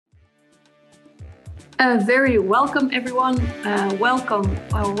Very welcome, everyone.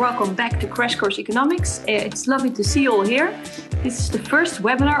 Welcome back to Crash Course Economics. It's lovely to see you all here. This is the first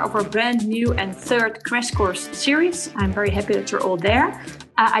webinar of our brand new and third Crash Course series. I'm very happy that you're all there.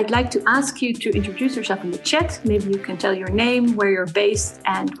 I'd like to ask you to introduce yourself in the chat. Maybe you can tell your name, where you're based,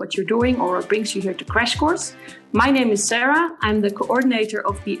 and what you're doing, or what brings you here to Crash Course. My name is Sarah. I'm the coordinator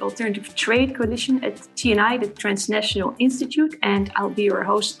of the Alternative Trade Coalition at TNI, the Transnational Institute, and I'll be your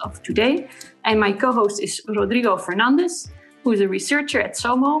host of today. And my co-host is Rodrigo Fernandez, who is a researcher at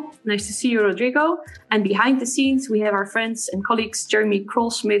SOMO. Nice to see you, Rodrigo. And behind the scenes, we have our friends and colleagues, Jeremy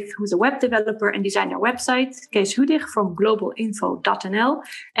Kroll-Smith, who's a web developer and designer website, Kees Hudig from globalinfo.nl,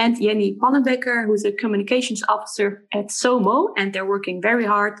 and Jenny Pannenbecker, who's a communications officer at SOMO. And they're working very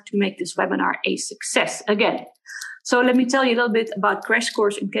hard to make this webinar a success again. So let me tell you a little bit about Crash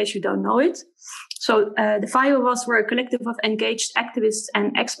Course in case you don't know it. So the five of us were a collective of engaged activists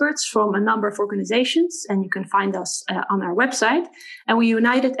and experts from a number of organizations, and you can find us on our website. And we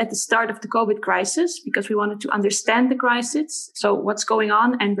united at the start of the COVID crisis because we wanted to understand the crisis, so what's going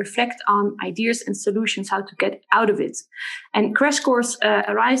on, and reflect on ideas and solutions how to get out of it. And Crash Course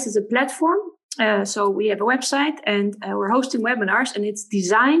arises as a platform. So we have a website and we're hosting webinars, and it's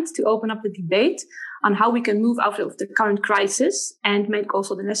designed to open up the debate on how we can move out of the current crisis and make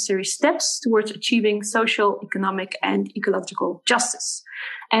also the necessary steps towards achieving social, economic, and ecological justice.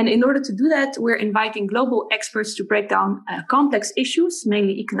 And in order to do that, we're inviting global experts to break down complex issues,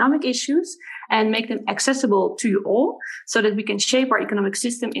 mainly economic issues, and make them accessible to you all so that we can shape our economic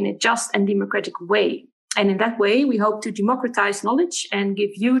system in a just and democratic way. And in that way, we hope to democratize knowledge and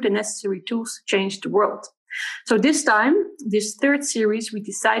give you the necessary tools to change the world. So this time, this third series, we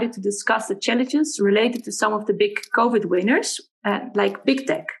decided to discuss the challenges related to some of the big COVID winners, like big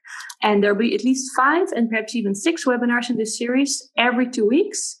tech. And there'll be at least 5 and perhaps even 6 webinars in this series every 2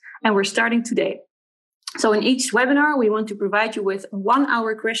 weeks. And we're starting today. So in each webinar, we want to provide you with a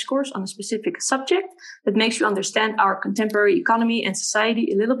 1-hour crash course on a specific subject that makes you understand our contemporary economy and society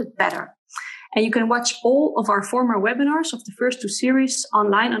a little bit better. And you can watch all of our former webinars of the first 2 series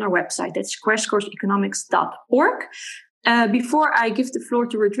online on our website. That's crashcourseeconomics.org. Before I give the floor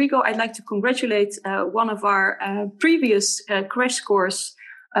to Rodrigo, I'd like to congratulate one of our previous Crash Course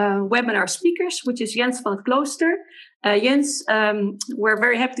webinar speakers, which is Jens van het Klooster. Jens, we're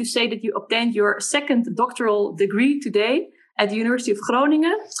very happy to say that you obtained your 2nd doctoral degree today at the University of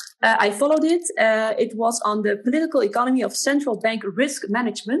Groningen. I followed it. It was on the political economy of central bank risk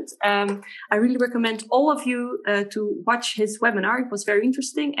management. I really recommend all of you to watch his webinar. It was very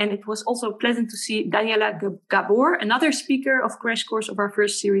interesting. And it was also pleasant to see Daniela Gabor, another speaker of Crash Course of our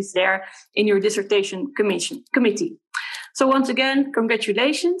first series there in your dissertation committee. So once again,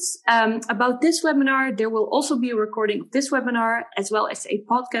 congratulations. About this webinar, there will also be a recording of this webinar, as well as a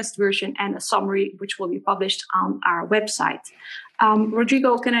podcast version and a summary, which will be published on our website.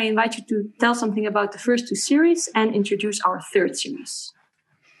 Rodrigo, can I invite you to tell something about the first 2 series and introduce our third series?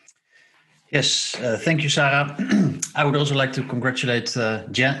 Yes, thank you, Sarah. I would also like to congratulate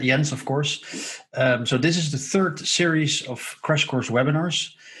Jens, of course. So this is the third series of Crash Course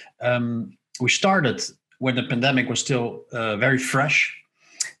webinars. We started when the pandemic was still very fresh,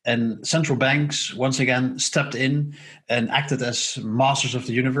 and central banks once again stepped in and acted as masters of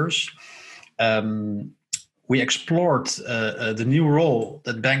the universe. We explored the new role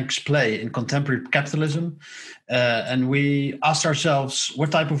that banks play in contemporary capitalism, and we asked ourselves, what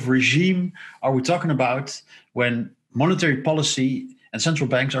type of regime are we talking about when monetary policy and central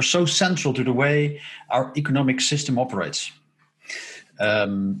banks are so central to the way our economic system operates?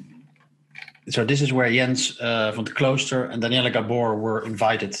 So this is where Jens van het Klooster and Daniela Gabor were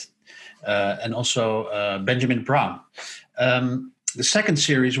invited, and also Benjamin Brown. The second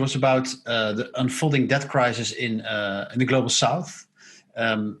series was about the unfolding debt crisis in the global south.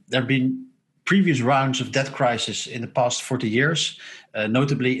 There have been previous rounds of debt crisis in the past 40 years,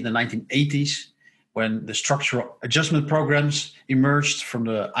 notably in the 1980s, when the structural adjustment programs emerged from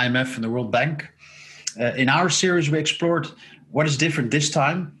the IMF and the World Bank. In our series, we explored what is different this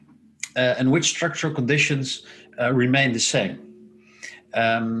time, and which structural conditions remain the same.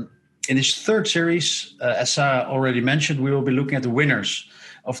 In this third series, as Sarah already mentioned, we will be looking at the winners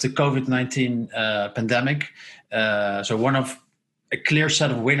of the COVID-19 pandemic. So a clear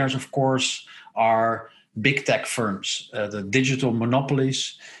set of winners, of course, are big tech firms, the digital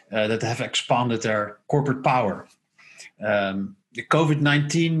monopolies that have expanded their corporate power. The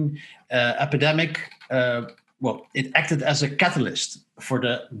COVID-19 epidemic, it acted as a catalyst for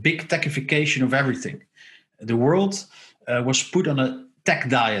the big techification of everything. The world was put on a tech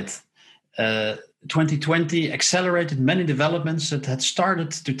diet. 2020 accelerated many developments that had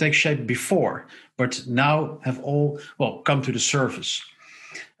started to take shape before, but now have all, come to the surface.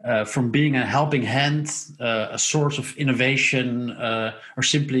 From being a helping hand, a source of innovation, or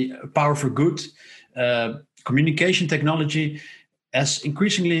simply a power for good, communication technology has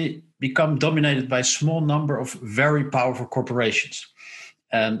increasingly become dominated by a small number of very powerful corporations.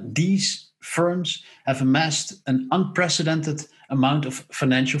 And these firms have amassed an unprecedented amount of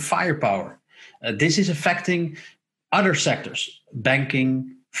financial firepower. This is affecting other sectors,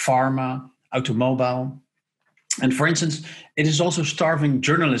 banking, pharma, automobile. And for instance, it is also starving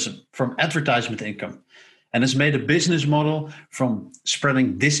journalism from advertisement income and has made a business model from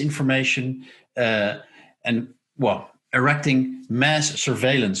spreading disinformation erecting mass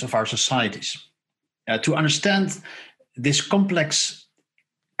surveillance of our societies. To understand this complex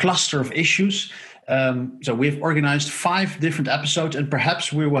cluster of issues, so we've organized 5 different episodes, and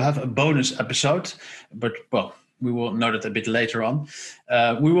perhaps we will have a bonus episode, but we will note it a bit later on.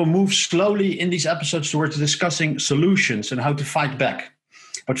 We will move slowly in these episodes towards discussing solutions and how to fight back.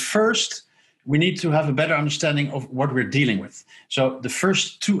 But first, we need to have a better understanding of what we're dealing with. So the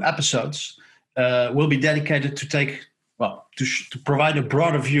first 2 episodes will be dedicated to provide a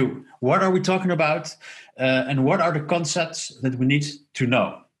broader view. What are we talking about, and what are the concepts that we need to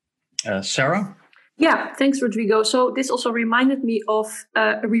know? Sarah? Yeah, thanks, Rodrigo. So this also reminded me of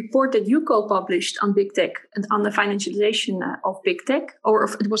a report that you co-published on big tech and on the financialization of big tech, or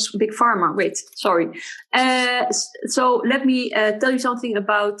if it was big pharma. Wait, sorry. So let me tell you something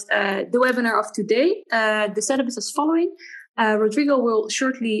about the webinar of today. The setup is as following. Rodrigo will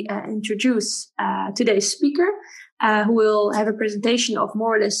shortly introduce today's speaker, who will have a presentation of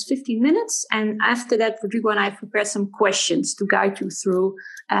more or less 15 minutes. And after that, Rodrigo and I have prepared some questions to guide you through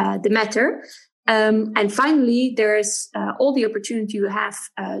the matter. And finally, there's all the opportunity you have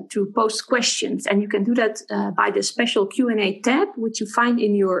to post questions. And you can do that by the special Q&A tab, which you find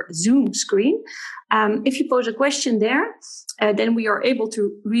in your Zoom screen. If you pose a question there, then we are able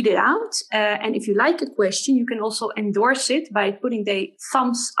to read it out. And if you like a question, you can also endorse it by putting the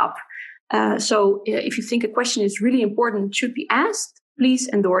thumbs up. So if you think a question is really important, should be asked, please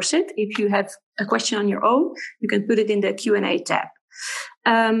endorse it. If you have a question on your own, you can put it in the Q&A tab.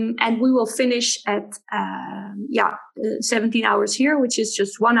 And we will finish at 17 hours here, which is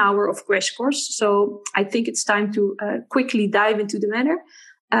just 1 hour of crash course. So I think it's time to quickly dive into the matter.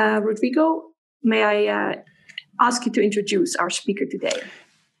 Rodrigo, may I ask you to introduce our speaker today?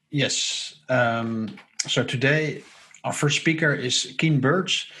 Yes. So today, our first speaker is Kean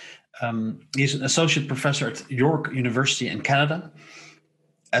Birch. He's an associate professor at York University in Canada.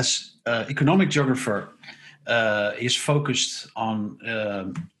 As economic geographer, he is focused on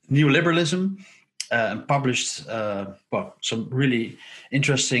neoliberalism and published some really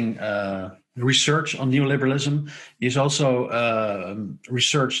interesting research on neoliberalism. He's also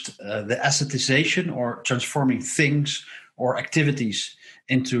researched the assetization, or transforming things or activities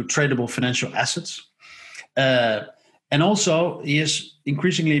into tradable financial assets. And also, he is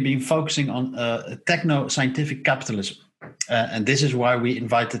increasingly been focusing on techno-scientific capitalism. And this is why we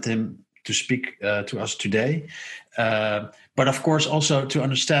invited him to speak to us today. But of course, also to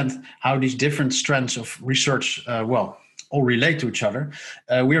understand how these different strands of research, all relate to each other.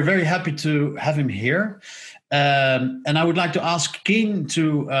 We are very happy to have him here. And I would like to ask Kean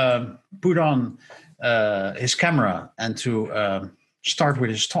to put on his camera and to start with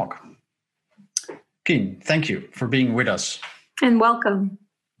his talk. Kean, thank you for being with us. And welcome.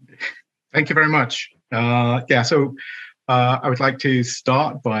 Thank you very much. I would like to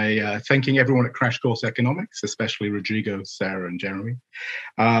start by thanking everyone at Crash Course Economics, especially Rodrigo, Sarah, and Jeremy.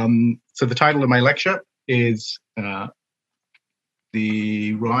 So the title of my lecture is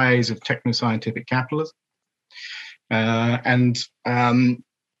The Rise of Techno-Scientific Capitalism. I'm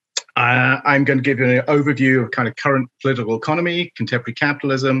going to give you an overview of kind of current political economy, contemporary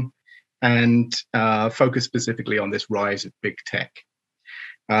capitalism, and focus specifically on this rise of big tech.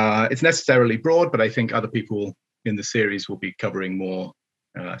 It's necessarily broad, but I think other people in the series will be covering more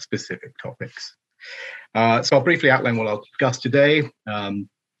specific topics. So I'll briefly outline what I'll discuss today.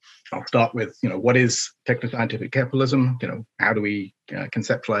 I'll start with, what is techno-scientific capitalism? How do we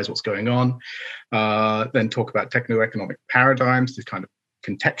conceptualize what's going on? Then talk about techno-economic paradigms to kind of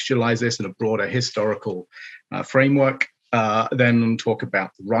contextualize this in a broader historical framework. Then talk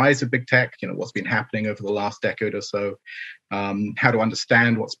about the rise of big tech, what's been happening over the last decade or so, how to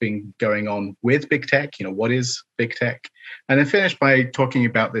understand what's been going on with big tech, what is big tech, and then finish by talking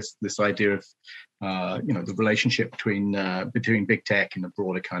about this idea of, the relationship between big tech and the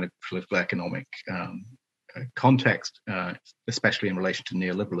broader kind of political economic context, especially in relation to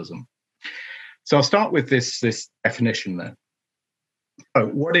neoliberalism. So I'll start with this definition then. Oh,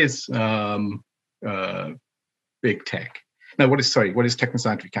 what is big tech? No, what is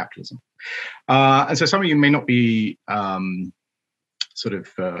technoscientific capitalism? And so some of you may not be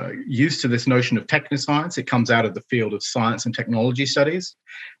used to this notion of technoscience. It comes out of the field of science and technology studies,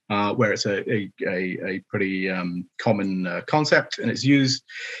 where it's a pretty common concept, and it's used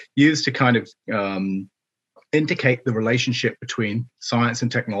to kind of indicate the relationship between science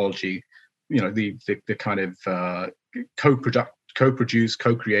and technology. The kind of co-produced,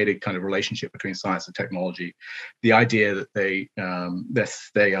 co-created kind of relationship between science and technology. The idea that they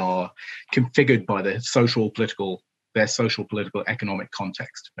are configured by their social, political, economic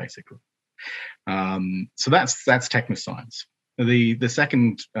context, basically. So that's technoscience. The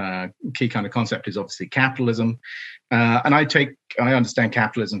second key kind of concept is obviously capitalism, and I understand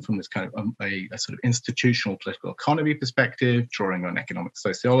capitalism from this kind of a sort of institutional political economy perspective, drawing on economic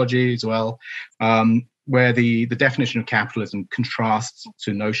sociology as well, where the definition of capitalism contrasts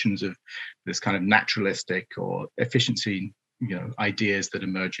to notions of this kind of naturalistic or efficiency ideas that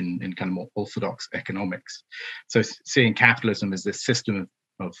emerge in kind of more orthodox economics. So seeing capitalism as this system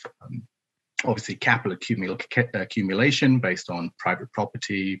of obviously capital accumulation based on private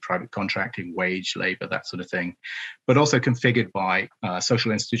property, private contracting, wage, labor, that sort of thing, but also configured by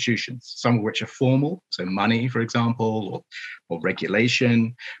social institutions, some of which are formal, so money, for example, or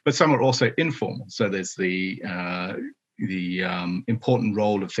regulation, but some are also informal. So there's the important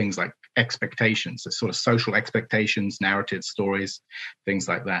role of things like expectations, the sort of social expectations, narratives, stories, things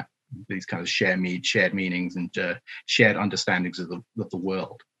like that. These kind of shared meanings and shared understandings of the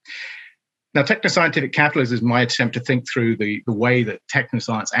world. Now, technoscientific capitalism is my attempt to think through the way that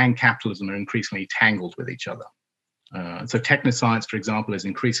technoscience and capitalism are increasingly tangled with each other. So technoscience, for example, is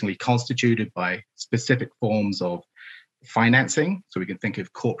increasingly constituted by specific forms of financing. So we can think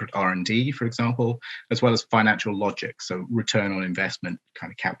of corporate R&D, for example, as well as financial logic, so return on investment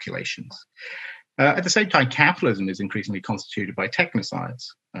kind of calculations. At the same time, capitalism is increasingly constituted by technoscience.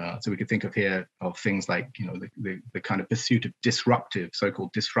 So we could think of here of things like, the kind of pursuit of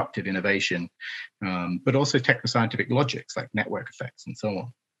so-called disruptive innovation, but also technoscientific logics like network effects and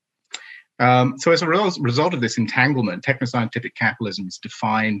so on. So as a result of this entanglement, technoscientific capitalism is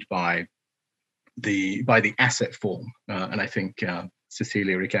defined by the asset form, and I think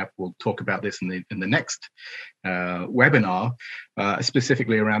Cecilia Recap will talk about this in the next webinar,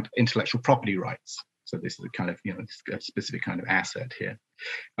 specifically around intellectual property rights. So this is a kind of a specific kind of asset here,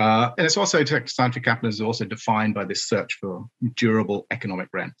 and it's also technoscientific capitalism is also defined by this search for durable economic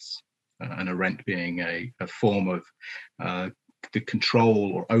rents, and a rent being a form of the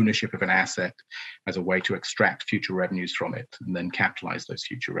control or ownership of an asset as a way to extract future revenues from it and then capitalize those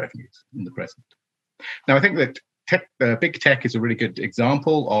future revenues in the present. Now, I think that big tech is a really good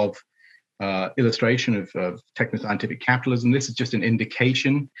example of illustration of technoscientific capitalism. This is just an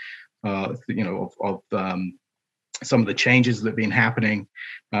indication, of some of the changes that have been happening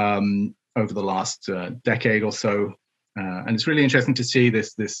over the last decade or so, and it's really interesting to see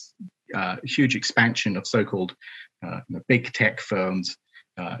this huge expansion of so-called big tech firms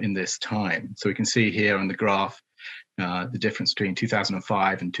in this time. So we can see here on the graph the difference between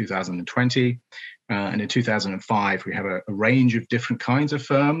 2005 and 2020. And in 2005, we have a range of different kinds of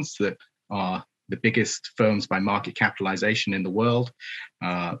firms that are the biggest firms by market capitalization in the world,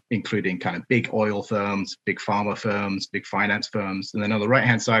 including kind of big oil firms, big pharma firms, big finance firms. And then on the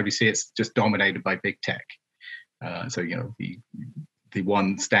right-hand side, we see it's just dominated by big tech. So, the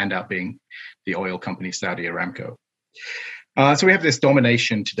one standout being the oil company, Saudi Aramco. So we have this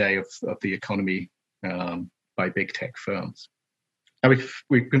domination today of the economy by big tech firms. Now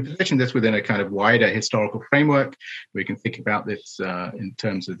we can position this within a kind of wider historical framework. We can think about this in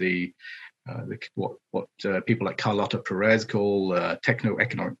terms of what people like Carlota Perez call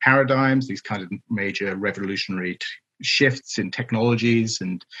techno-economic paradigms, these kind of major revolutionary shifts in technologies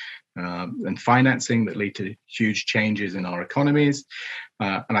and financing that lead to huge changes in our economies.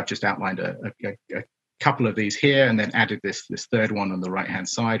 And I've just outlined a couple of these here, and then added this third one on the right-hand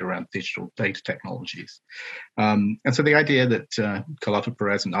side around digital data technologies. And so the idea that Carlota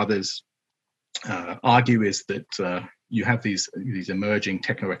Perez and others argue is that you have these emerging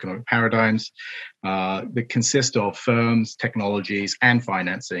techno-economic paradigms that consist of firms, technologies, and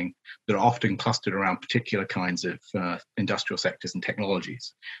financing that are often clustered around particular kinds of industrial sectors and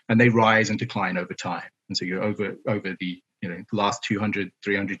technologies, and they rise and decline over time. And so you over the last 200,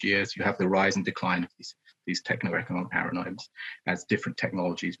 300 years, you have the rise and decline of these techno-economic paradigms as different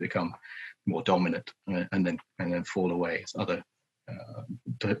technologies become more dominant and then fall away as other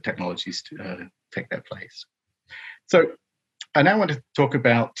technologies take their place. So I now want to talk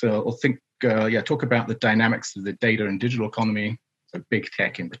about or think talk about the dynamics of the data and digital economy, so big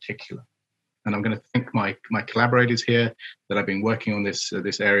tech in particular. And I'm going to thank my collaborators here that I've been working on this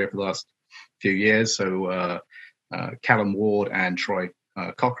area for the last few years. So Callum Ward and Troy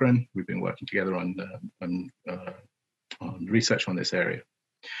Cochrane, we've been working together on research on this area.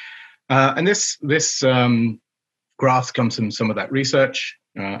 And this graph comes from some of that research,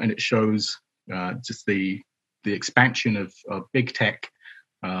 and it shows just the expansion of big tech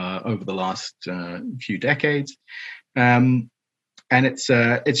over the last few decades. And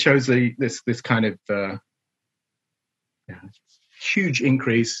it shows this kind of huge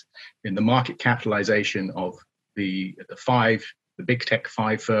increase in the market capitalization of the big tech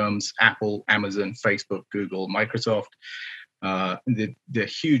 5 firms: Apple, Amazon, Facebook, Google, Microsoft. The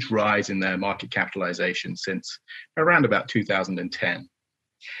huge rise in their market capitalization since around about 2010,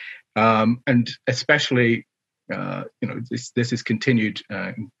 and especially this has continued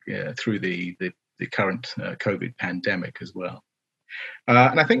through the current COVID pandemic as well.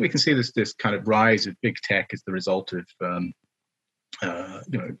 And I think we can see this kind of rise of big tech as the result of,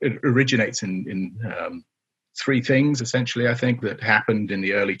 it originates in 3 things, essentially, I think, that happened in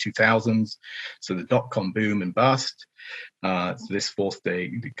the early 2000s. So the dot-com boom and bust. This forced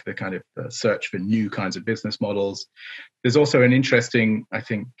the kind of search for new kinds of business models. There's also an interesting, I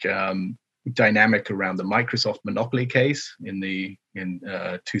think, dynamic around the Microsoft monopoly case in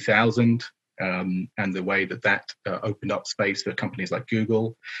 2000. And the way that opened up space for companies like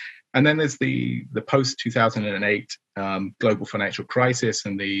Google. And then there's the post-2008 global financial crisis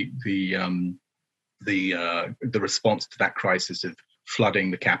and the response to that crisis of flooding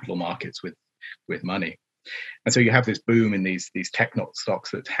the capital markets with money. And so you have this boom in these tech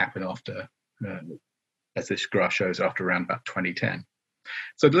stocks that happen after, as this graph shows, after around about 2010.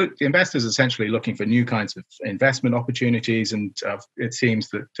 So the investors are essentially looking for new kinds of investment opportunities, and it seems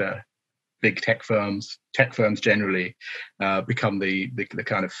that big tech firms generally become the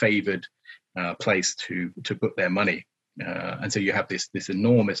kind of favored place to put their money, and so you have this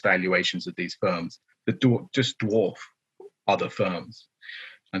enormous valuations of these firms that just dwarf other firms.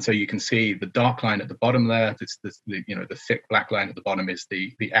 And so you can see the dark line at the bottom there. The thick black line at the bottom is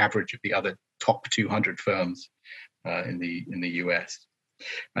the average of the other top 200 firms in the US,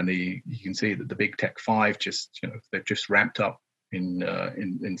 and you can see that the big tech 5 they've just ramped up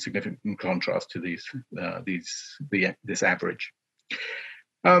in significant contrast to this average.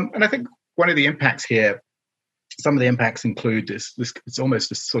 And I think one of the impacts here, some of the impacts include this it's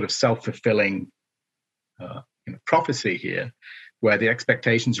almost a sort of self-fulfilling prophecy here, where the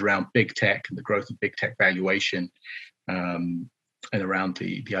expectations around big tech and the growth of big tech valuation and around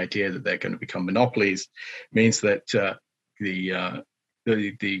the idea that they're going to become monopolies means that the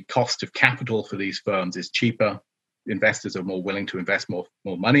cost of capital for these firms is cheaper. Investors are more willing to invest more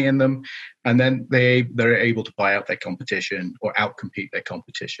money in them, and then they're able to buy out their competition or outcompete their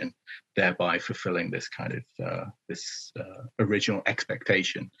competition, thereby fulfilling this kind of original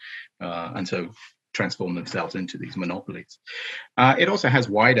expectation, and so transform themselves into these monopolies. It also has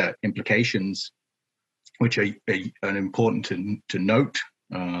wider implications, which are important to note.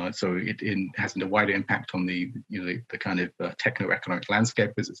 So it has a wider impact on the kind of techno-economic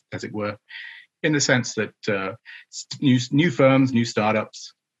landscape, as it were, in the sense that new firms, new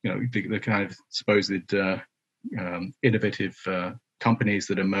startups, the kind of supposed innovative companies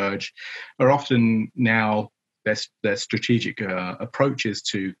that emerge are often now their strategic approach is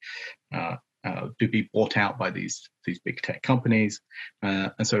to be bought out by these big tech companies,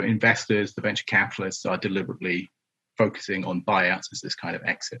 and so investors, the venture capitalists, are deliberately focusing on buyouts as this kind of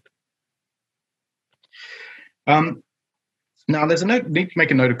exit. Now, there's need to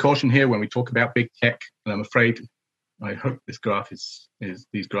make a note of caution here when we talk about big tech, and I'm afraid, I hope this graph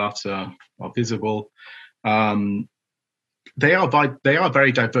these graphs are visible. They are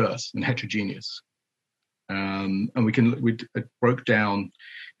very diverse and heterogeneous, and we broke down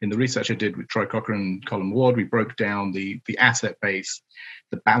in the research I did with Troy Cochrane and Colin Ward. We broke down the asset base,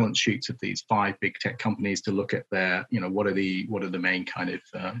 the balance sheets of these 5 big tech companies to look at their, what are the main kind of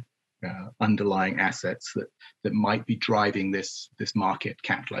underlying assets that might be driving this market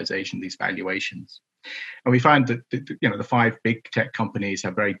capitalization, these valuations. And we find that the 5 big tech companies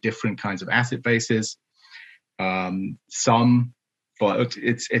have very different kinds of asset bases. Some, but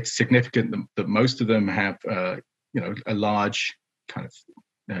it's significant that most of them have a large kind of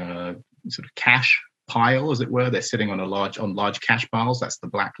sort of cash pile, as it were. They're sitting on large cash piles. That's the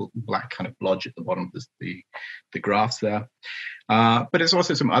black kind of blodge at the bottom of the graphs there. But there's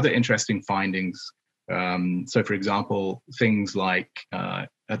also some other interesting findings So, for example, things like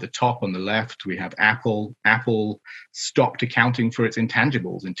at the top on the left, we have Apple. Apple stopped accounting for its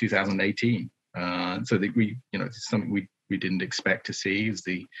intangibles in 2018. So that it's something we didn't expect to see, is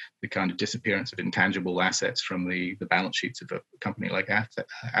the kind of disappearance of intangible assets from the balance sheets of a company like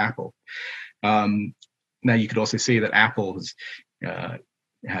Apple. Now you could also see that Apple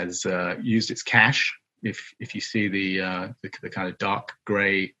has used its cash. If you see the kind of dark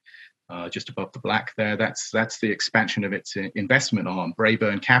grey just above the black there, that's the expansion of its investment arm,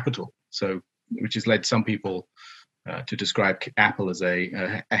 Braeburn Capital. So, which has led some people to describe Apple as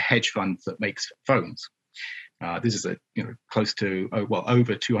a hedge fund that makes phones. This is close to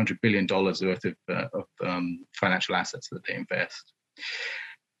over $200 billion worth of financial assets that they invest.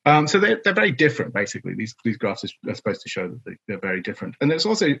 So they're very different. Basically, these graphs are supposed to show that they're very different. And it's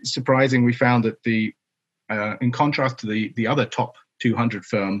also surprising. We found that in contrast to the other top 200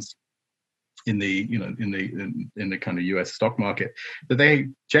 firms in the kind of US stock market, that they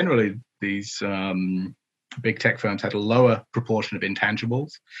generally, these big tech firms had a lower proportion of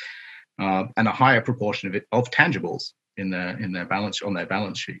intangibles and a higher proportion of tangibles on their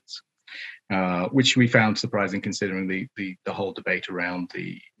balance sheets, which we found surprising considering the whole debate around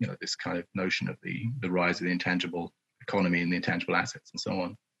this kind of notion of the rise of the intangible economy and the intangible assets and so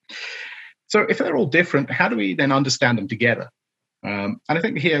on. So if they're all different, how do we then understand them together? And I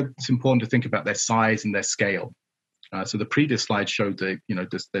think here it's important to think about their size and their scale. So the previous slide showed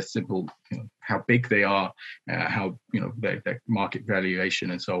just their simple, how big they are, how their market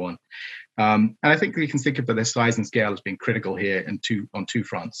valuation and so on. And I think we can think of their size and scale as being critical here on two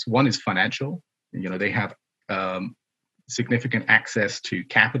fronts. One is financial. They have significant access to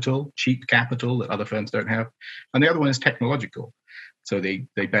capital, cheap capital that other firms don't have, and the other one is technological. So they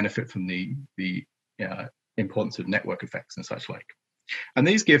benefit from the importance of network effects and such like. And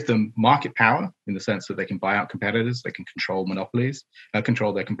these give them market power in the sense that they can buy out competitors, they can control monopolies,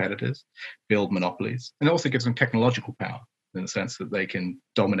 control their competitors, build monopolies, and it also gives them technological power in the sense that they can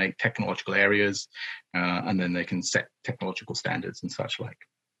dominate technological areas, and then they can set technological standards and such like.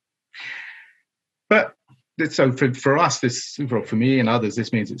 But so for us, for me and others,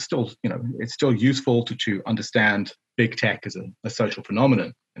 this means it's still useful to understand big tech as a social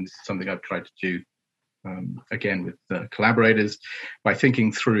phenomenon, and this is something I've tried to do. Again, with collaborators, by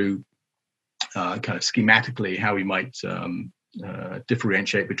thinking through kind of schematically how we might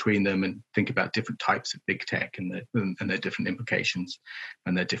differentiate between them and think about different types of big tech and their different implications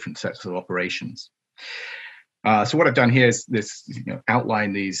and their different sets of operations. So what I've done here is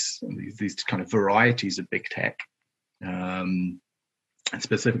outline these kind of varieties of big tech, and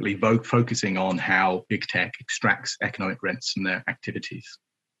specifically focusing on how big tech extracts economic rents from their activities.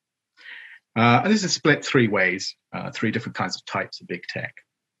 And this is split three ways, three different kinds of types of big tech.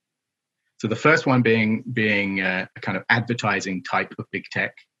 So the first one being a kind of advertising type of big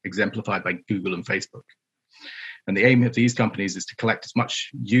tech, exemplified by Google and Facebook. And the aim of these companies is to collect as much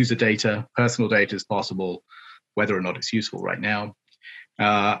user data, personal data as possible, whether or not it's useful right now.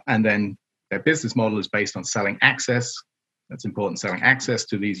 And then their business model is based on selling access. That's important, selling access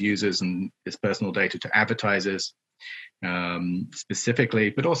to these users and this personal data to advertisers.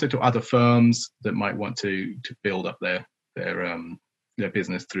 Specifically, but also to other firms that might want to build up their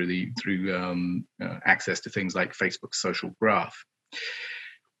business through access to things like Facebook's social graph.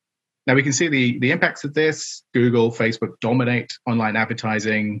 Now we can see the impacts of this. Google, Facebook dominate online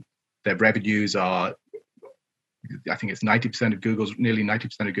advertising. Their revenues are, I think it's nearly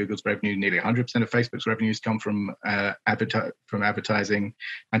 90% of Google's revenue, nearly 100% of Facebook's revenues come from advertising,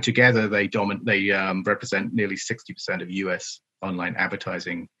 and together they represent nearly 60% of US online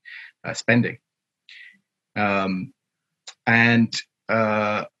advertising spending. And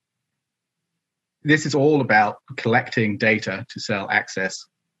this is all about collecting data to sell access,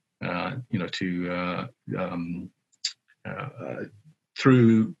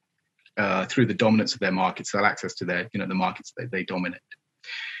 through the dominance of their markets, sell access to their, the markets that they dominate.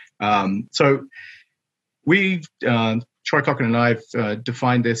 So we, Troy Cochrane and I have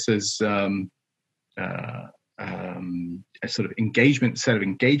defined this as a sort of set of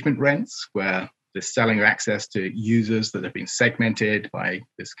engagement rents, where the selling of access to users that have been segmented by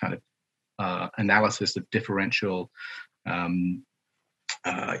this kind of analysis of differential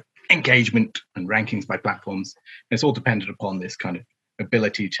engagement and rankings by platforms. And it's all dependent upon this kind of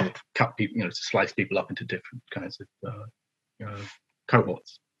ability to cut people, to slice people up into different kinds of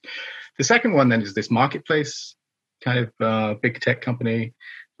cohorts. The second one then is this marketplace kind of big tech company.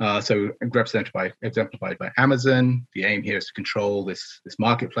 So exemplified by Amazon. The aim here is to control this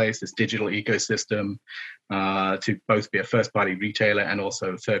marketplace, this digital ecosystem, to both be a first-party retailer and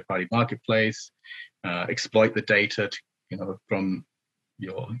also a third-party marketplace. Exploit the data from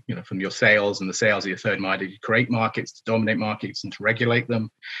your sales and the sales of your third party to create markets, to dominate markets, and to regulate them.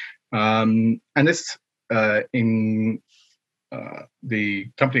 And this the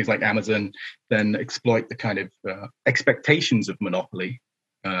companies like Amazon then exploit the kind of expectations of monopoly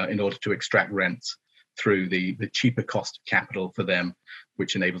in order to extract rents through the cheaper cost of capital for them,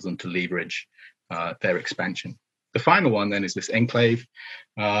 which enables them to leverage their expansion. The final one then is this enclave,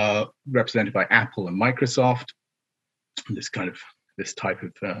 represented by Apple and Microsoft. This type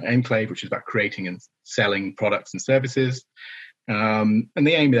of enclave, which is about creating and selling products and services. And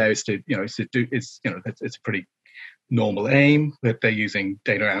the aim there is it's a pretty normal aim, that they're using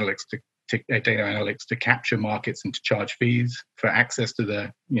data analytics to capture markets and to charge fees for access to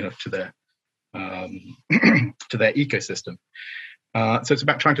their to their ecosystem. So it's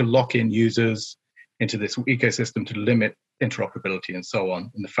about trying to lock in users into this ecosystem to limit interoperability and so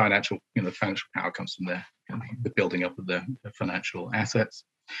on. And the financial power comes from the building up of the financial assets.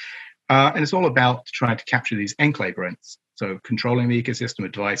 And it's all about trying to capture these enclave rents. So controlling the ecosystem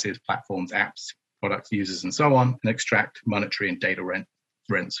of devices, platforms, apps, products, users, and so on, and extract monetary and data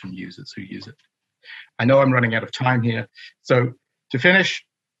rents from users who use it. I know I'm running out of time here. So to finish,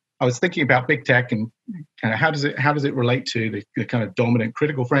 I was thinking about big tech and kind of how does it relate to the kind of dominant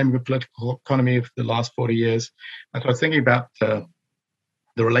critical framing of political economy of the last 40 years. And so I was thinking about the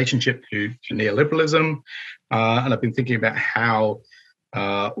relationship to neoliberalism, and I've been thinking about how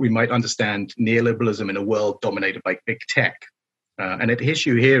we might understand neoliberalism in a world dominated by big tech. And the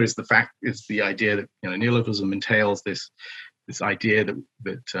issue here is the idea that neoliberalism entails this idea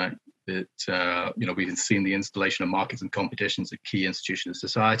that we've seen the installation of markets and competitions at key institutions of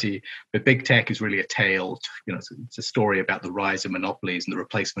society, but big tech is really a tale. It's a story about the rise of monopolies and the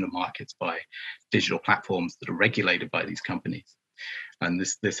replacement of markets by digital platforms that are regulated by these companies. And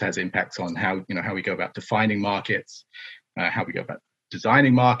this has impacts on how we go about defining markets, how we go about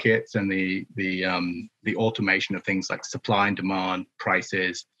designing markets, and the automation of things like supply and demand,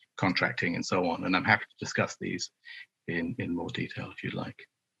 prices, contracting, and so on. And I'm happy to discuss these in more detail if you'd like.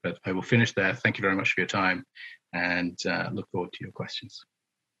 But I will finish there. Thank you very much for your time, and look forward to your questions.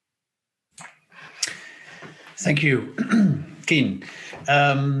 Thank you, Keen.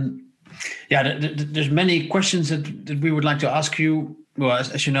 There's many questions that we would like to ask you. Well,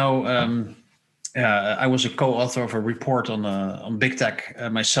 as you know, I was a co-author of a report on big tech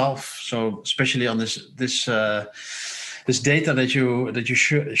myself. So especially on this data that you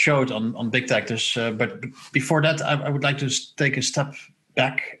showed on big tech. But before that, I would like to take a step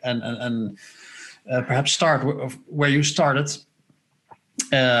back and perhaps start where you started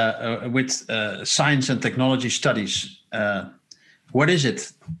with science and technology studies. What is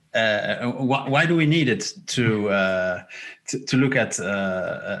it? Why do we need it to look at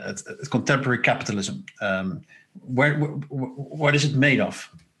contemporary capitalism? What is it made of?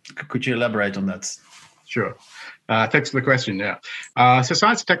 Could you elaborate on that? Sure. Thanks for the question. Yeah. So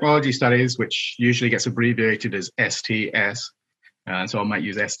science and technology studies, which usually gets abbreviated as STS, so I might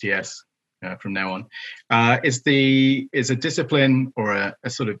use STS from now on, is a discipline or a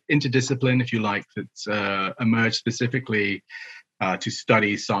sort of interdiscipline, if you like, that's emerged specifically to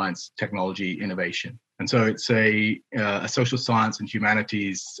study science, technology, innovation. And so it's a social science and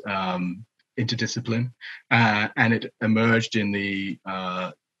humanities interdiscipline, and it emerged in the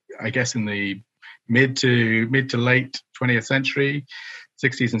mid to late 20th century,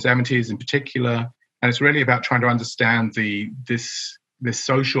 60s and 70s in particular. And it's really about trying to understand this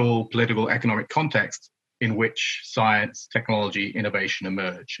social, political, economic context in which science, technology, innovation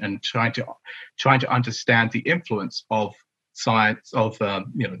emerge, and trying to understand the influence of science, of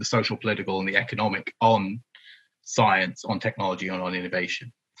the social, political, and the economic on science, on technology, and on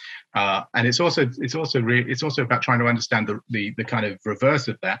innovation. And it's also about trying to understand the kind of reverse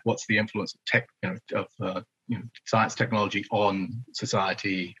of that. What's the influence of science, technology on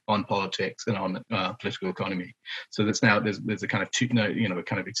society, on politics, and on political economy? So there's a kind of a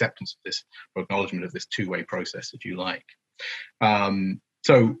kind of acceptance of this, or acknowledgement of this two-way process, if you like.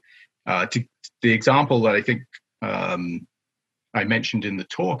 To the example that I think I mentioned in the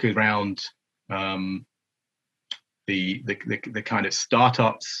talk around the kind of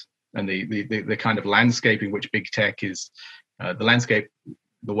startups and the kind of landscape in which big tech is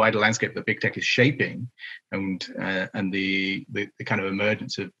the wider landscape that big tech is shaping, and the kind of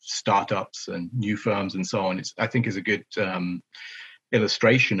emergence of startups and new firms and so on, I think is a good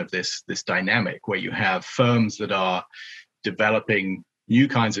illustration of this dynamic, where you have firms that are developing new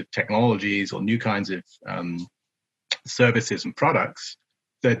kinds of technologies or new kinds of services and products,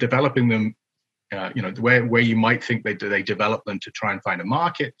 they're developing them. Where you might think they develop them to try and find a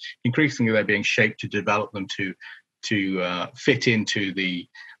market, increasingly they're being shaped to develop them to fit into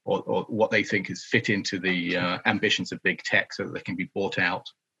or what they think is fit into the ambitions of big tech, so that they can be bought out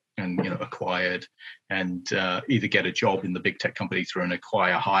and acquired, and either get a job in the big tech company through an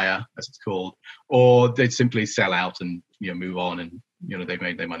acquire hire, as it's called, or they simply sell out and move on, and they've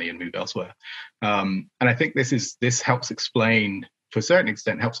made their money and move elsewhere. And I think this helps explain, to a certain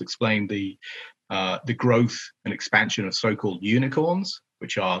extent, the growth and expansion of so-called unicorns,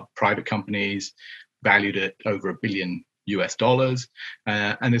 which are private companies valued at over $1 billion.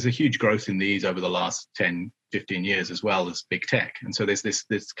 And there's a huge growth in these over the last 10, 15 years, as well as big tech. And so there's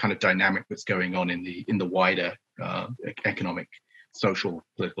this kind of dynamic that's going on in the wider economic, social,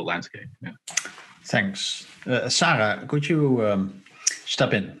 political landscape. Yeah. Thanks. Sarah, could you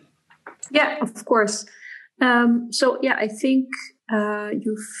step in? Yeah, of course. I think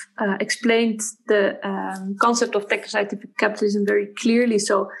you've explained the concept of techno-scientific capitalism very clearly.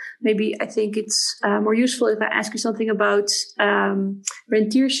 So maybe I think it's more useful if I ask you something about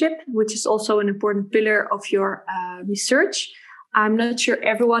rentiership, which is also an important pillar of your research. I'm not sure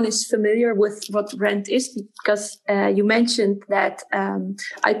everyone is familiar with what rent is, because you mentioned that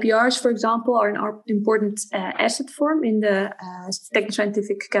IPRs, for example, are an important asset form in the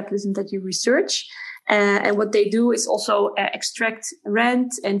techno-scientific capitalism that you research. And what they do is also extract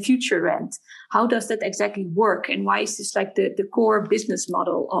rent and future rent. How does that exactly work? And why is this like the core business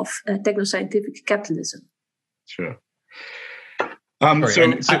model of techno-scientific capitalism? Sure.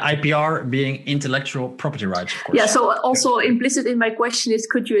 IPR being intellectual property rights, of course. Yeah, so also implicit in my question is,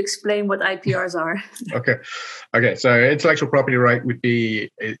 could you explain what IPRs are? Okay. So intellectual property right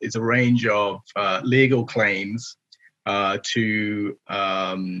is a range of legal claims to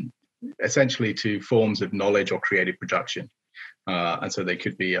essentially to forms of knowledge or creative production. And so they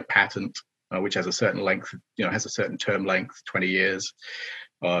could be a patent, which has a certain length, has a certain term length, 20 years.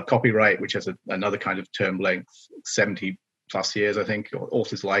 Copyright, which has another kind of term length, 70 plus years, I think, or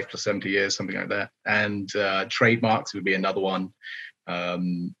author's life plus 70 years, something like that. And trademarks would be another one.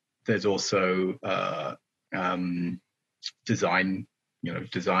 There's also design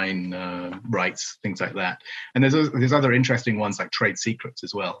rights, things like that. And there's other interesting ones like trade secrets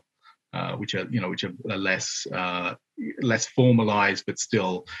as well, which are less formalized, but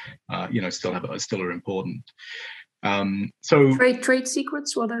still are important. So trade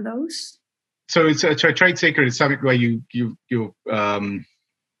secrets, what are those? So it's a trade secret is something where you're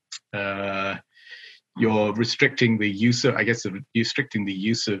restricting the use of,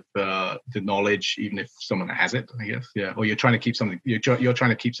 the knowledge, even if someone has it, I guess. Yeah. Or you're trying to keep something. You're trying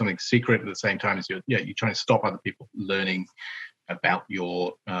to keep something secret at the same time as you're trying to stop other people learning about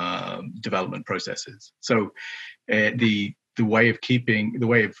your development processes. So the way of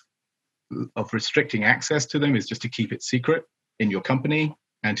restricting access to them is just to keep it secret in your company,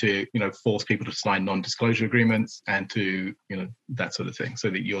 and to force people to sign non-disclosure agreements, and to that sort of thing, so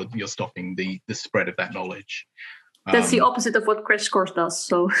that you're stopping the spread of that knowledge. That's the opposite of what Crash Course does.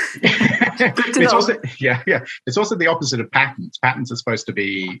 So it's also it's also the opposite of patents. Patents are supposed to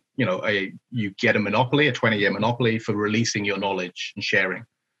be you get a monopoly, a 20-year monopoly for releasing your knowledge and sharing.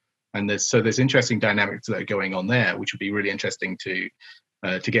 And there's interesting dynamics that are going on there, which would be really interesting to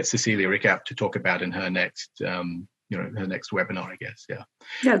get Cecilia Ricap to talk about in her next her next webinar, I guess.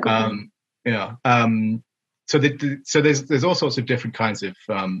 So there's all sorts of different kinds of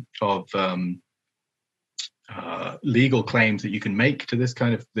legal claims that you can make to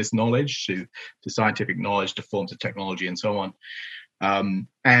this knowledge, to scientific knowledge, to forms of technology, and so on.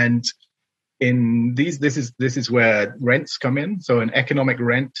 And in this is where rents come in. So an economic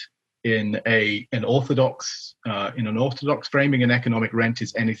rent in an orthodox framing, an economic rent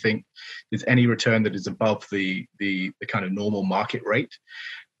is any return that is above the kind of normal market rate.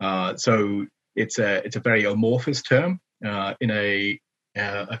 So it's a very amorphous term. In a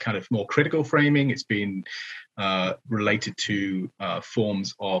kind of more critical framing, it's been related to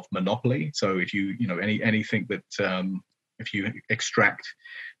forms of monopoly. So if anything that if you extract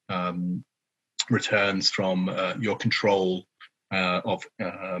returns from your control of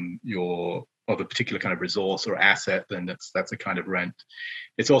a particular kind of resource or asset, then that's a kind of rent.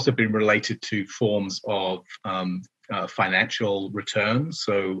 It's also been related to forms of financial returns,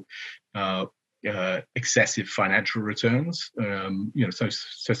 so excessive financial returns. So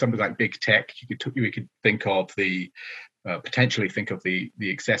something like big tech, you could think of the potentially think of the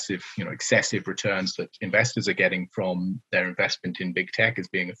excessive returns that investors are getting from their investment in big tech as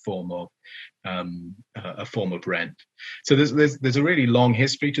being a form of rent. So there's a really long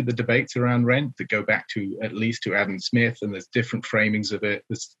history to the debates around rent that go back to at least to Adam Smith, and there's different framings of it.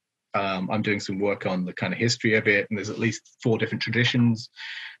 I'm doing some work on the kind of history of it, and there's at least 4 different traditions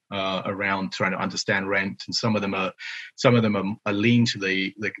around trying to understand rent, and some of them are lean to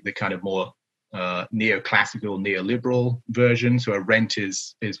the kind of more neoclassical, neoliberal version. So a rent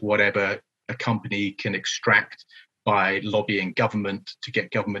is whatever a company can extract by lobbying government to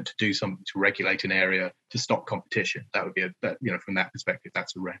get government to do something to regulate an area to stop competition. That would be from that perspective,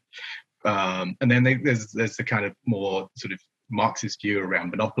 that's a rent. And then there's the kind of more sort of Marxist view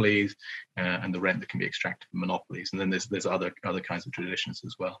around monopolies and the rent that can be extracted from monopolies. And then there's other kinds of traditions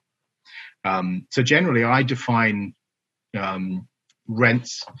as well. So generally, I define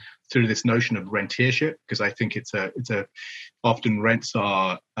rents through this notion of rentiership, because I think it's often rents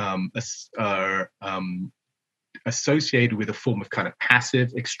are associated with a form of kind of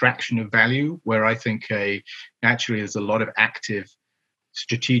passive extraction of value, where I think actually there's a lot of active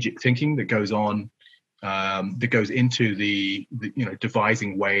strategic thinking that goes on, that goes into the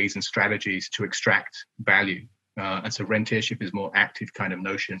devising ways and strategies to extract value. And so rentiership is more active kind of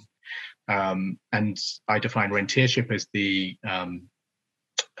notion. And I define rentiership as the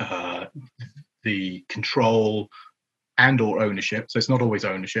control and or ownership. So it's not always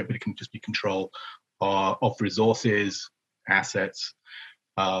ownership, but it can just be control of resources, assets,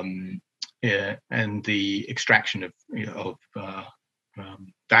 and the extraction of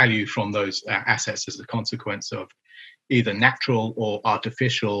value from those assets as a consequence of either natural or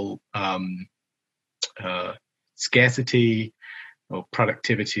artificial scarcity or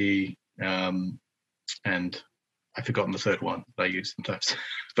productivity, and I've forgotten the third one that I use sometimes.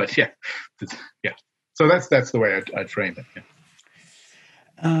 But yeah. So that's the way I'd frame it. Yeah.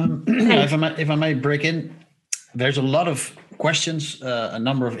 If I may break in, there's a lot of questions, a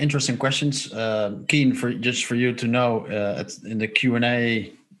number of interesting questions. Keen for you to know, in the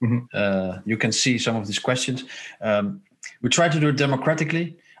Q&A, you can see some of these questions. We try to do it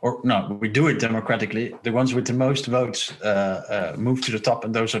democratically, or no, we do it democratically. The ones with the most votes move to the top,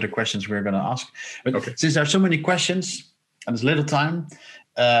 and those are the questions we're going to ask. But since there are so many questions and there's little time,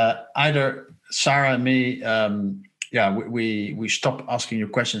 either Sarah and me, we stop asking you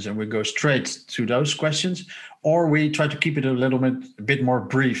questions and we go straight to those questions, or we try to keep it a bit more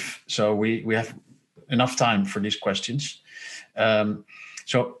brief, so we have enough time for these questions.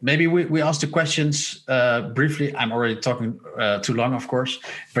 So maybe we ask the questions briefly. I'm already talking too long, of course,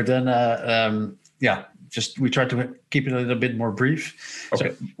 but then we try to keep it a little bit more brief. Okay.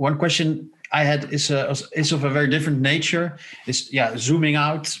 So one question I had is of a very different nature. Is zooming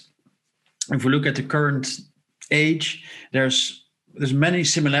out. If we look at the current age, there's many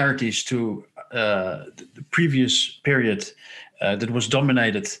similarities to the previous period that was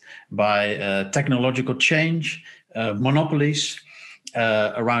dominated by technological change, monopolies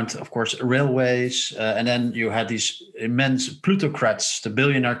around, of course, railways, and then you had these immense plutocrats, the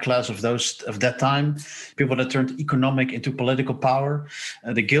billionaire class of that time, people that turned economic into political power,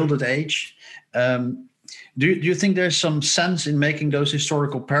 the Gilded Age. Do you think there's some sense in making those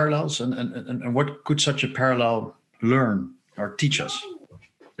historical parallels, and what could such a parallel learn or teach us?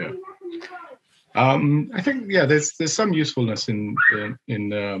 Yeah, I think there's some usefulness in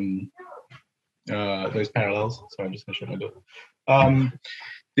those parallels. So I'm just going to show my door.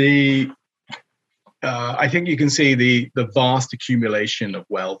 I think you can see the vast accumulation of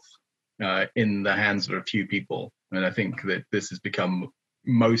wealth in the hands of a few people, and I think that this has become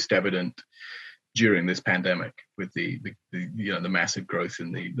most evident during this pandemic with the massive growth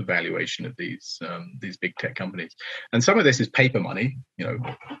in the valuation of these big tech companies. And some of this is paper money.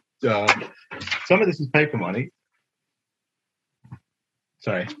 Some of this is paper money.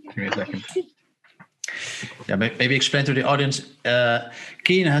 Sorry, give me a second. Yeah, maybe explain to the audience.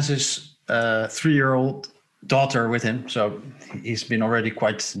 Keen has his 3-year-old daughter with him, so he's been already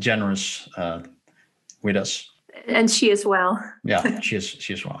quite generous with us. And she as well. Yeah, she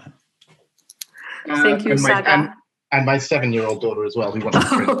as well. Thank you, Saga. And my 7-year-old daughter as well, who wants to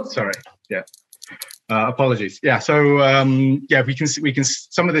print. Sorry. Yeah. Apologies. Yeah. So we can.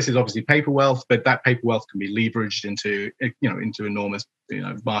 Some of this is obviously paper wealth, but that paper wealth can be leveraged into enormous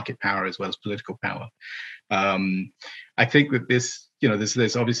market power as well as political power. I think that there's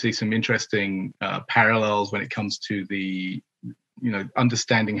obviously some interesting parallels when it comes to the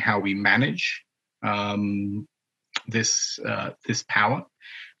understanding how we manage this power.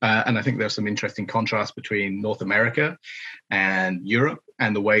 And I think there's some interesting contrast between North America and Europe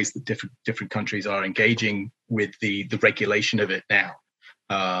and the ways that different countries are engaging with the regulation of it now.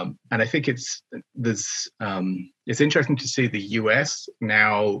 And I think it's interesting to see the US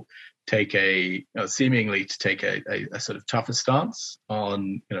now take seemingly to take a sort of tougher stance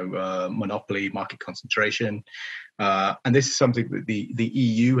on monopoly, market concentration, and this is something that the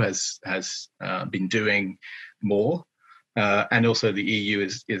EU has been doing more. And also the EU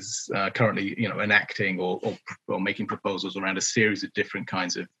is currently enacting or making proposals around a series of different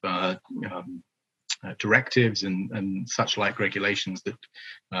kinds of directives and such like regulations that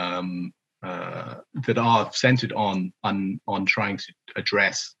are centered on trying to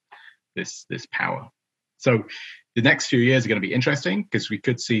address this power. So the next few years are going to be interesting because we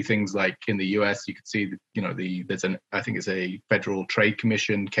could see things like in the US, you could see I think it's a Federal Trade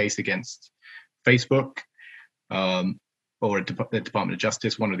Commission case against Facebook. Or the Department of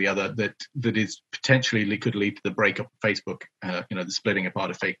Justice, one or the other, that is potentially could lead to the breakup of Facebook, the splitting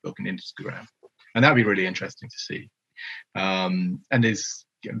apart of Facebook and Instagram, and that would be really interesting to see. And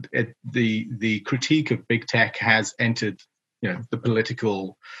the critique of big tech has entered, the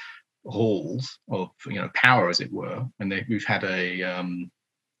political halls of power, as it were, and we've had the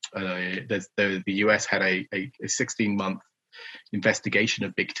US had a 16-month investigation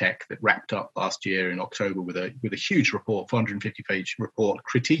of big tech that wrapped up last year in October with a huge report, 450-page report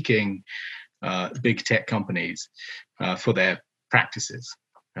critiquing big tech companies for their practices.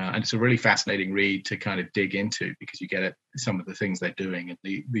 And it's a really fascinating read to kind of dig into because you get at some of the things they're doing and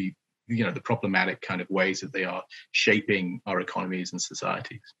the problematic kind of ways that they are shaping our economies and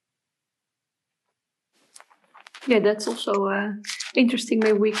societies. Yeah, that's also interesting.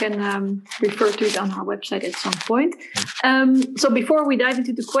 Maybe we can refer to it on our website at some point. So before we dive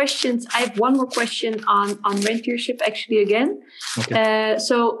into the questions, I have one more question on renteurship actually again. Okay.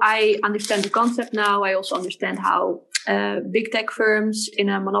 So I understand the concept now. I also understand how big tech firms in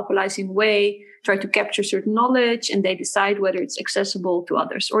a monopolizing way try to capture certain knowledge and they decide whether it's accessible to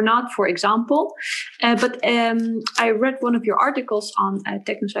others or not, for example. But I read one of your articles on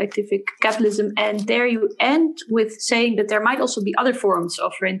techno-scientific capitalism, and there you end with saying that there might also be other forms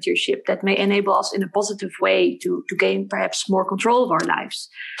of renteurship that may enable us in a positive way to gain perhaps more control of our lives.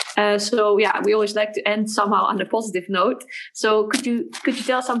 So yeah, we always like to end somehow on a positive note. So could you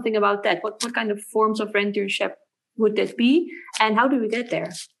tell something about that? What kind of forms of renteurship would that be, and how do we get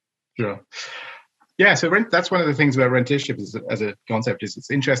there? Sure. Yeah, so that's one of the things about renteurship as a concept is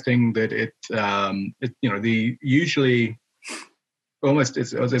it's interesting that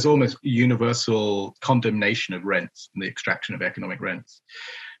there's almost universal condemnation of rents and the extraction of economic rents.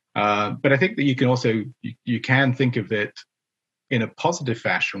 But I think that you can also you can think of it in a positive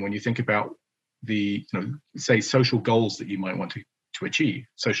fashion when you think about the say social goals that you might want to achieve,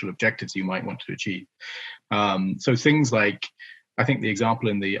 social objectives you might want to achieve. So things like, I think the example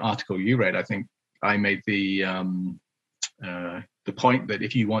in the article you read, I think I made the point that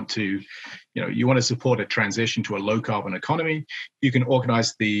if you want to, support a transition to a low carbon economy, you can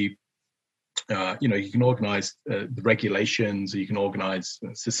organize the regulations, you can organize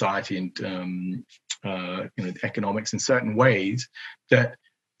society and economics in certain ways that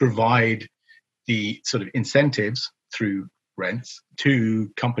provide the sort of incentives through rents to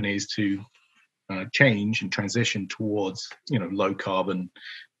companies to change and transition towards low carbon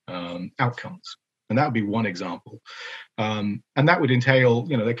outcomes. And that would be one example, and that would entail,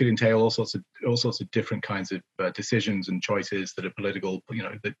 that could entail all sorts of different kinds of decisions and choices that are political,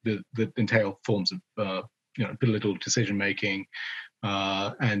 that entail forms of, political decision making,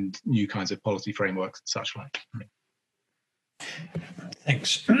 and new kinds of policy frameworks and such like.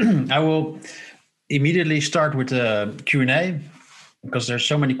 Thanks. I will immediately start with the Q&A because there's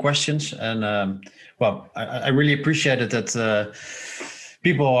so many questions, and I really appreciate it that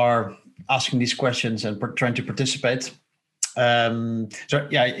people are asking these questions and trying to participate. So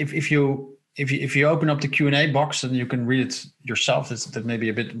yeah, if you open up the Q&A box and you can read it yourself, that may be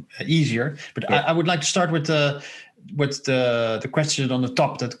a bit easier. But yeah. I would like to start with the question on the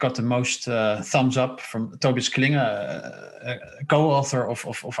top that got the most thumbs up from Tobias Klinge, a co-author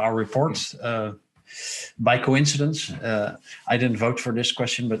of our report. By coincidence, I didn't vote for this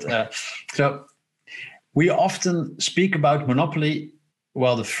question, but so we often speak about monopoly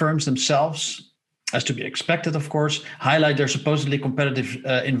while the firms themselves, as to be expected, of course, highlight their supposedly competitive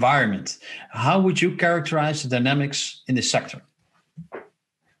environment. How would you characterize the dynamics in this sector?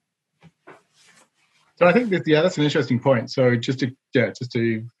 So I think that's an interesting point. So just to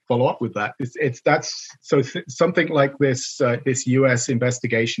follow up with that, something like this US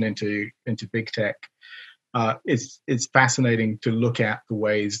investigation into big tech it's fascinating to look at the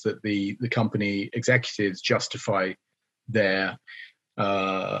ways that the company executives justify their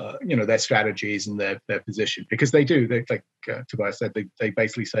their strategies and their position, because they do. They, like Tobias said, they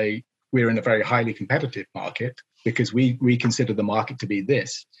basically say we're in a very highly competitive market because we consider the market to be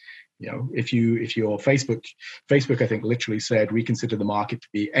this. If you're Facebook, I think literally said we consider the market to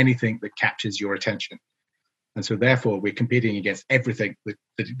be anything that captures your attention, and so therefore we're competing against everything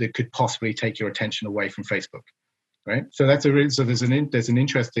that could possibly take your attention away from Facebook, right? So there's an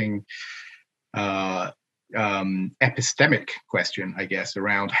interesting epistemic question, I guess,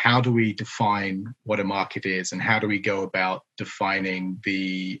 around how do we define what a market is, and how do we go about defining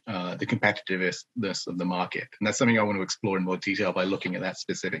the competitiveness of the market. And that's something I want to explore in more detail by looking at that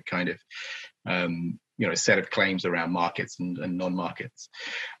specific kind of set of claims around markets and non-markets.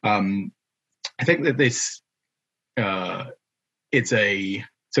 I think that this is a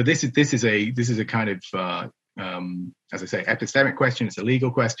kind of as I say, epistemic question. It's a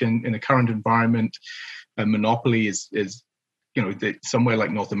legal question in the current environment. A monopoly is somewhere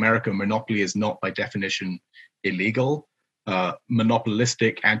like North America, monopoly is not by definition illegal.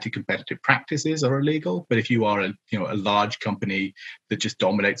 Monopolistic anti-competitive practices are illegal, but if you are a large company that just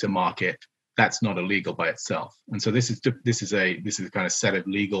dominates a market, that's not illegal by itself. And so this is a kind of set of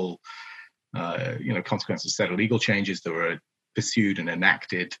legal consequences, set of legal changes that were pursued and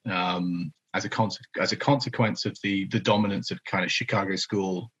enacted as a consequence of the dominance of kind of Chicago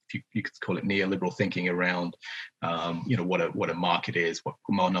school, you could call it neoliberal thinking around what a market is, what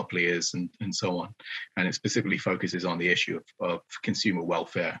monopoly is, and so on. And it specifically focuses on the issue of consumer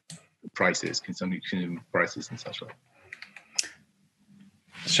welfare prices, consumer prices and such like.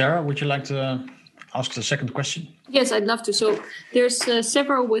 Sarah, would you like to ask the second question? Yes, I'd love to. So there's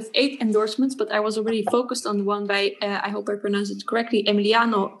several with 8 endorsements, but I was already focused on one by, I hope I pronounced it correctly,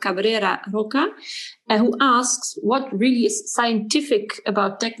 Emiliano Cabrera Roca, who asks, what really is scientific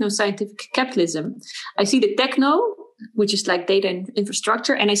about techno-scientific capitalism? I see the techno, which is like data and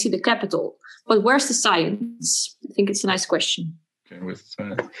infrastructure, and I see the capital. But where's the science? I think it's a nice question. Okay,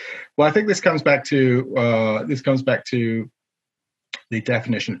 well, I think this comes back to the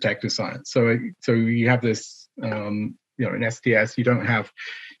definition of technoscience. So you have this, in STS, you don't have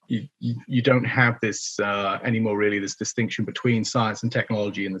this anymore, really, this distinction between science and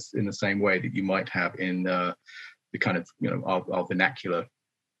technology in the same way that you might have in the kind of our vernacular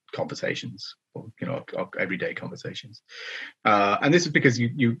conversations, or our everyday conversations. And this is because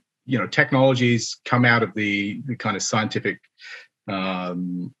technologies come out of the kind of scientific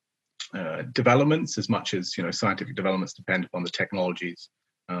developments as much as scientific developments depend upon the technologies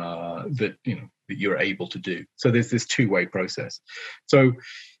that you're able to do. So there's this two-way process. So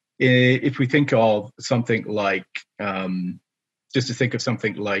if we think of something like something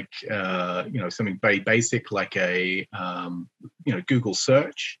very basic like a Google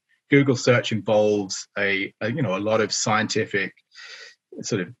search. Google search involves a lot of scientific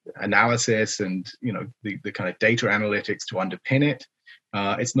sort of analysis and the kind of data analytics to underpin it.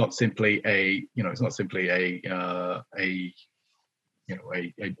 It's not simply a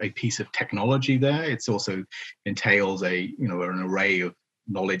piece of technology there. It's also entails an array of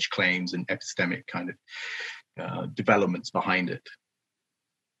knowledge claims and epistemic kind of developments behind it.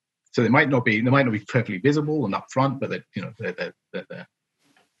 So they might not be perfectly visible and upfront, but they're there.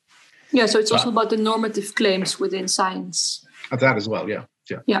 Yeah, so it's also about the normative claims within science. That as well, yeah.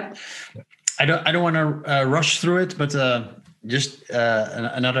 I don't want to rush through it, but just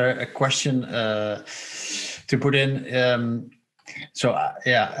another question to put in.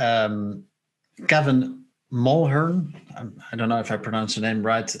 Kevin Mulhern, I don't know if I pronounced the name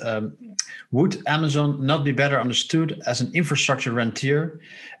right. Would Amazon not be better understood as an infrastructure rentier,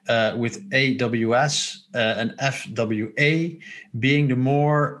 with AWS and FWA being the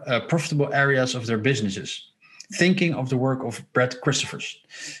more profitable areas of their businesses? Thinking of the work of Brett Christophers.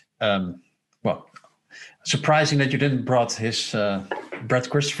 Surprising that you didn't brought his Brett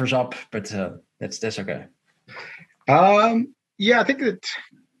Christophers up, but that's okay. I think that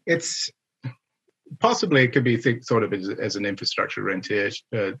it's possibly it could be sort of as an infrastructure rentier,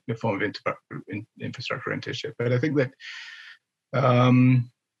 a form of infrastructure rentiership. But I think that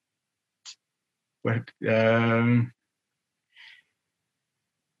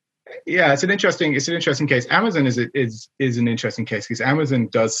it's an interesting case. Amazon is an interesting case because Amazon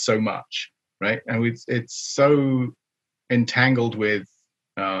does so much, right? And it's so entangled with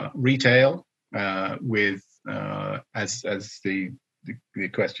retail, with as the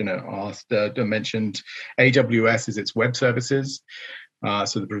questioner asked, mentioned, AWS is its web services,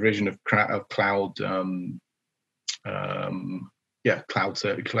 so the provision of cloud cloud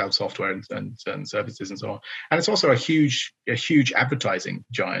software and services and so on. And it's also a huge advertising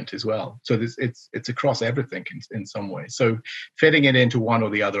giant as well. So it's across everything in some way. So fitting it into one or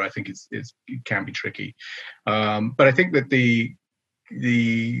the other, I think it can be tricky. But I think that the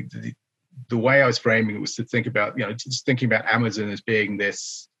way I was framing it was to think about, just thinking about Amazon as being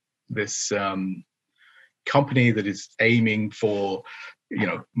this company that is aiming for,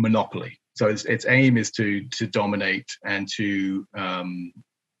 monopoly. So its aim is to dominate and to,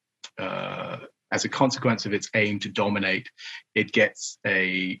 as a consequence of its aim to dominate, it gets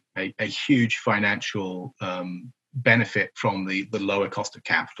a huge financial benefit from the lower cost of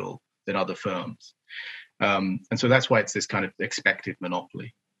capital than other firms. And so that's why it's this kind of expected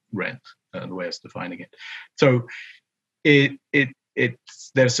monopoly rent, the way I was defining it. So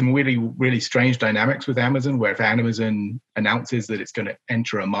there's some really, really strange dynamics with Amazon, where if Amazon announces that it's going to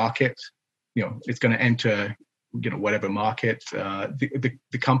enter a market, it's going to enter, whatever market, the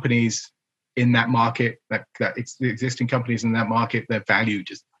companies in that market, that it's the existing companies in that market, their value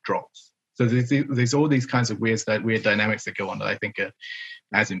just drops. So there's all these kinds of weird dynamics that go on that I think are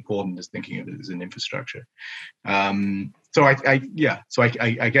as important as thinking of it as an infrastructure. So I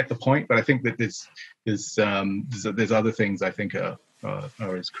get the point, but I think that there's other things I think are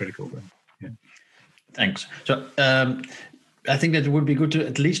as critical then. Yeah. Thanks. So I think that it would be good to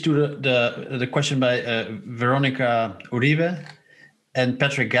at least do the question by Veronica Uribe and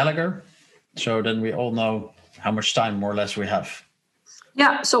Patrick Gallagher. So then we all know how much time more or less we have.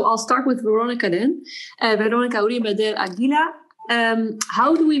 Yeah, so I'll start with Veronica then. Veronica Uribe del Aguila.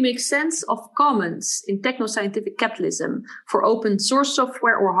 How do we make sense of commons in techno-scientific capitalism for open source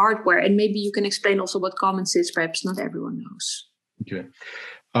software or hardware? And maybe you can explain also what commons is. Perhaps not everyone knows. Okay.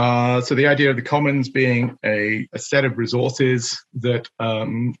 So the idea of the commons being a set of resources that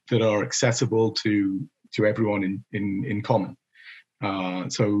are accessible to everyone in common.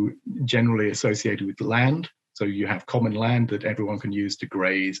 So generally associated with land. So you have common land that everyone can use to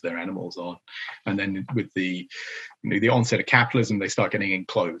graze their animals on, and then with the onset of capitalism, they start getting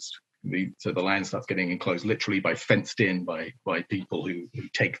enclosed. So the land starts getting enclosed literally fenced in by people who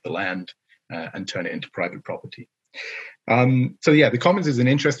take the land and turn it into private property. So yeah, the commons is an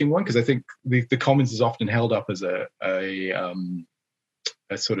interesting one because I think the commons is often held up as a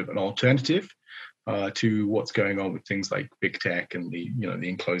sort of an alternative to what's going on with things like big tech and the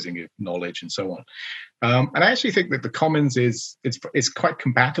enclosing of knowledge and so on. And I actually think that the commons is quite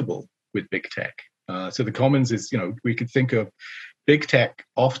compatible with big tech. So the commons is, we could think of big tech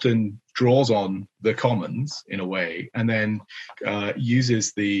often draws on the commons in a way, and then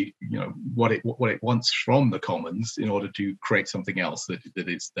uses what it wants from the commons in order to create something else that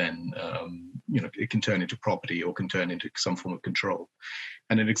is then it can turn into property or can turn into some form of control.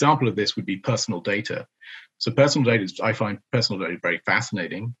 And an example of this would be personal data. So I find personal data very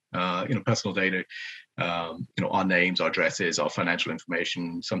fascinating. Personal data, our names, our addresses, our financial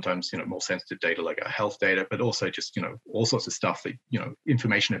information, sometimes, more sensitive data like our health data, but also just, all sorts of stuff that,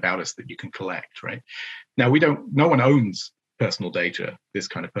 information about us that you can collect, right? Now, no one owns personal data, this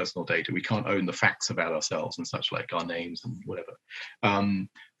kind of personal data. We can't own the facts about ourselves and such, like our names and whatever.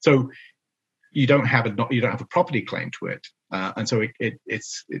 So you don't have a property claim to it. And so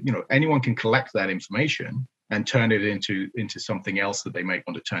it's anyone can collect that information and turn it into something else that they might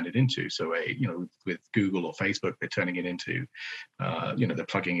want to turn it into. So with Google or Facebook, they're turning it into, they're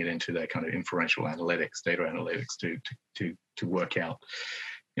plugging it into their kind of inferential analytics, data analytics to work out,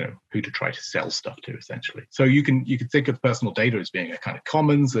 who to try to sell stuff to, essentially. So you can think of personal data as being a kind of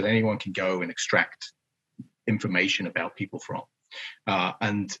commons that anyone can go and extract information about people from.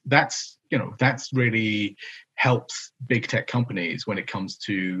 And that's really helps big tech companies when it comes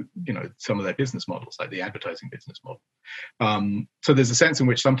to, some of their business models, like the advertising business model. So there's a sense in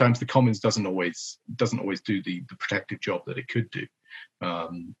which sometimes the commons doesn't always do the protective job that it could do.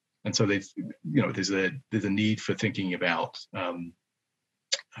 And so there's a need for thinking about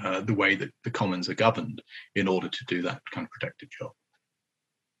the way that the commons are governed in order to do that kind of protective job.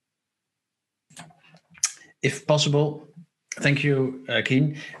 If possible, thank you,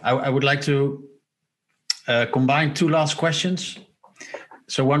 Keen. I would like to combine two last questions.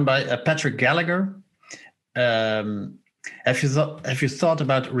 So one by Patrick Gallagher. Have you thought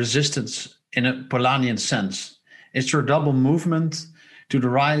about resistance in a Polanyian sense? Is there a double movement to the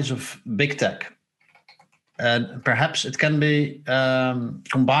rise of big tech? And perhaps it can be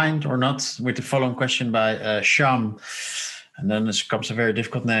combined or not with the following question by Sham. And then this comes a very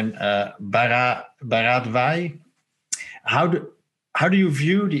difficult name, Bharadwaj. How do you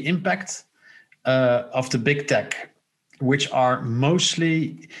view the impact of the big tech which are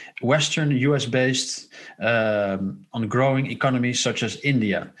mostly Western US-based on growing economies such as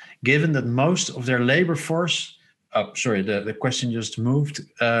India, given that most of their labor force, the question just moved,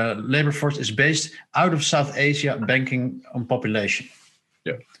 labor force is based out of South Asia, banking on population?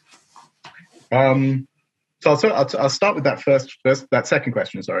 Yeah. So I'll start with that second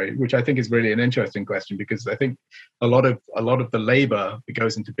question, which I think is really an interesting question, because I think a lot of the labor that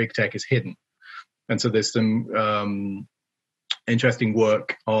goes into big tech is hidden. And so there's some interesting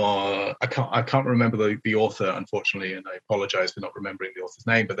work. I can't remember the author, unfortunately, and I apologize for not remembering the author's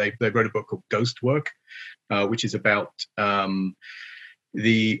name. But they wrote a book called Ghost Work, which is about all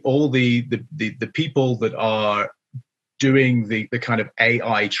the people that are doing the kind of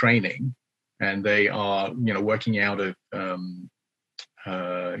AI training, and they are working out of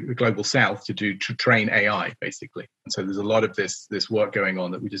the global south to train AI, basically. And so there's a lot of this work going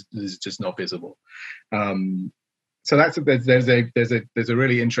on that is just not visible. So there's a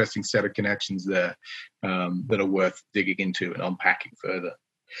really interesting set of connections there that are worth digging into and unpacking further.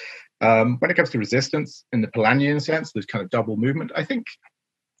 When it comes to resistance in the Polanyian sense, there's kind of double movement. I think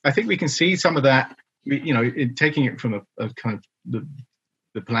we can see some of that. In taking it from a kind of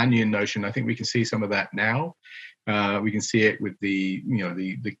the Polanyian notion, I think we can see some of that now. We can see it with the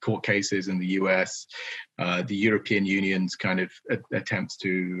court cases in the US, the European Union's kind of attempts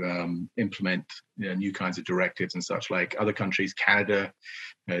to implement new kinds of directives and such. Like other countries, Canada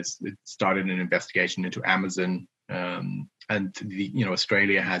has started an investigation into Amazon, and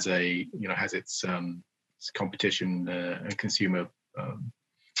Australia has its competition and consumer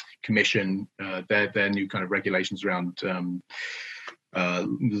commission, their new kind of regulations around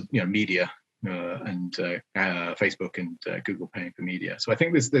media. And Facebook and Google paying for media. So I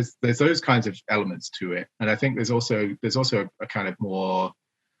think there's those kinds of elements to it, and I think there's also a kind of more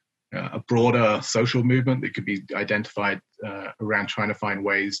a broader social movement that could be identified around trying to find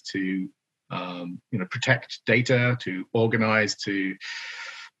ways to protect data, to organize, to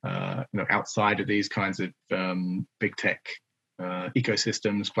outside of these kinds of big tech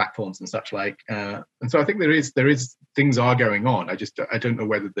ecosystems, platforms, and such like. And so I think there is things are going on. I don't know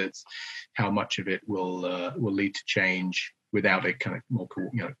whether that's how much of it will lead to change without a kind of more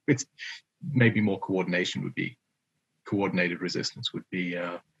it's maybe more coordinated resistance would be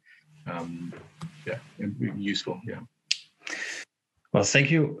useful. Yeah. Well,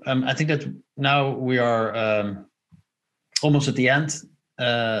 thank you. I think that now we are almost at the end.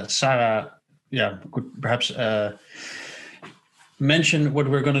 Sarah, could perhaps mention what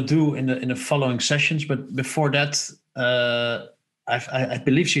we're going to do in the following sessions, but before that, I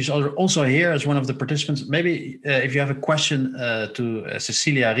believe she's also here as one of the participants. Maybe if you have a question to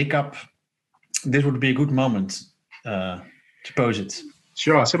Cecilia Ricap, this would be a good moment to pose it.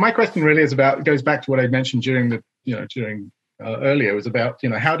 Sure. So my question really goes back to what I mentioned during earlier, was about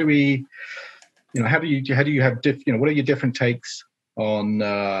how do you have what are your different takes on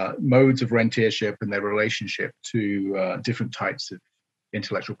modes of rentiership and their relationship to different types of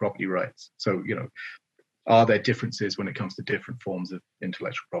intellectual property rights. So, are there differences when it comes to different forms of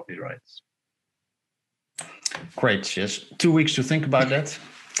intellectual property rights? Great. Yes. 2 weeks to think about that.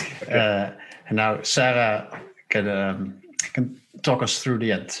 Okay. And now Sarah can talk us through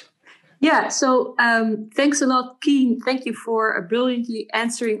the end. Yeah, so thanks a lot, Keen. Thank you for brilliantly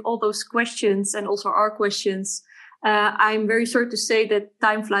answering all those questions and also our questions. I'm very sorry to say that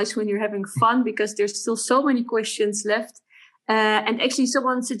time flies when you're having fun, because there's still so many questions left. And actually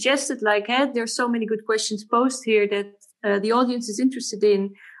someone suggested there's so many good questions posed here that the audience is interested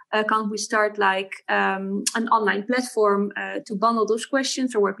in. Can't we start an online platform to bundle those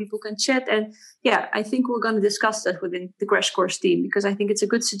questions, or where people can chat? And yeah, I think we're going to discuss that within the Crash Course team, because I think it's a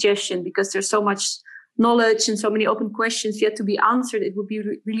good suggestion, because there's so much knowledge and so many open questions yet to be answered. It would be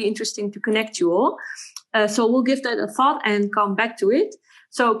really interesting to connect you all. So we'll give that a thought and come back to it.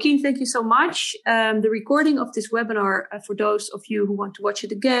 So Keen, thank you so much. The recording of this webinar, for those of you who want to watch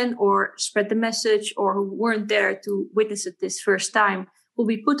it again or spread the message, or who weren't there to witness it this first time, will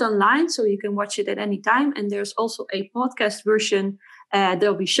be put online, so you can watch it at any time. And there's also a podcast version.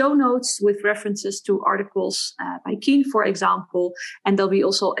 There'll be show notes with references to articles by Keen, for example, and there'll be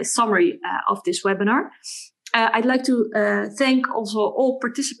also a summary of this webinar. I'd like to thank also all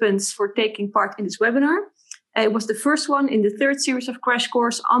participants for taking part in this webinar. It was the first one in the third series of Crash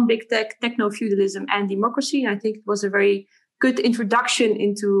Course on Big Tech, Techno-Feudalism and Democracy. I think it was a very good introduction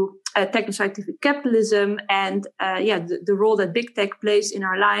into techno-scientific capitalism and the role that big tech plays in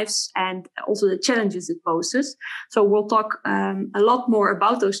our lives, and also the challenges it poses. So we'll talk a lot more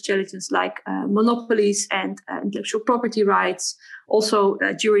about those challenges, like monopolies and intellectual property rights, also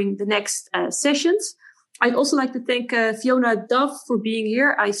during the next sessions. I'd also like to thank Fiona Dove for being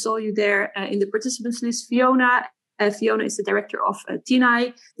here. I saw you there in the participants list, Fiona. Fiona is the director of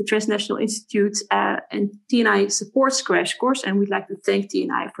TNI, the Transnational Institute, and TNI supports Crash Course, and we'd like to thank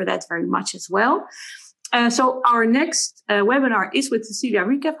TNI for that very much as well. So our next webinar is with Cecilia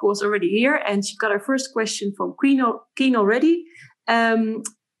Recap, who was already here, and she got her first question from Keen already.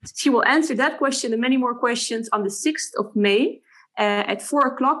 She will answer that question and many more questions on the 6th of May at 4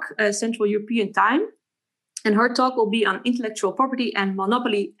 o'clock Central European Time. And her talk will be on intellectual property and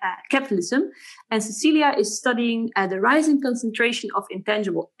monopoly capitalism. And Cecilia is studying the rising concentration of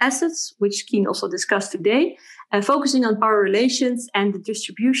intangible assets, which Keen also discussed today, focusing on power relations and the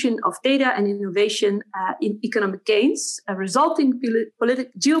distribution of data and innovation in economic gains, resulting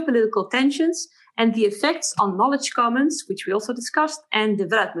geopolitical tensions, and the effects on knowledge commons, which we also discussed, and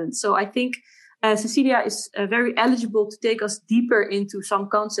development. So I think Cecilia is very eligible to take us deeper into some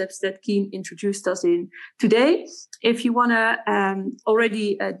concepts that Keen introduced us in today. If you want to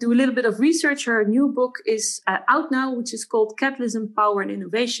already do a little bit of research, her new book is out now, which is called Capitalism, Power and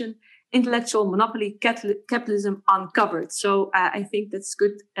Innovation, Intellectual Monopoly Capitalism Uncovered. So I think that's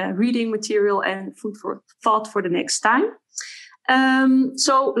good reading material and food for thought for the next time.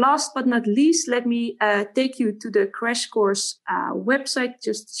 So last but not least, let me take you to the Crash Course website,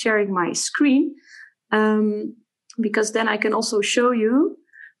 just sharing my screen, because then I can also show you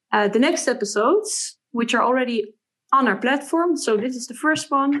the next episodes, which are already on our platform. So this is the first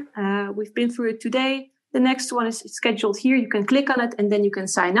one. We've been through it today. The next one is scheduled here. You can click on it and then you can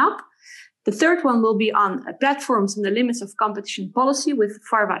sign up. The third one will be on platforms and the limits of competition policy with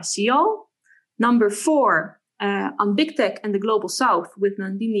Farva Sial. Number 4, on Big Tech and the Global South with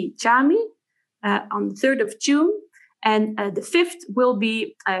Nandini Chami on the 3rd of June. And the 5th will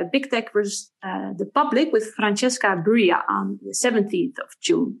be Big Tech versus the Public with Francesca Bria on the 17th of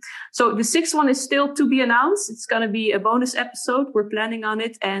June. So the 6th one is still to be announced. It's going to be a bonus episode. We're planning on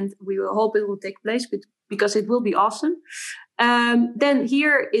it and we will hope it will take place because it will be awesome. Then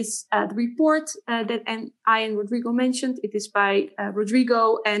here is the report that I and Rodrigo mentioned. It is by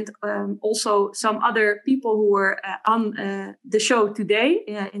Rodrigo and also some other people who were on the show today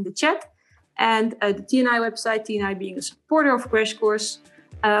in the chat. And the TNI website, TNI being a supporter of Crash Course.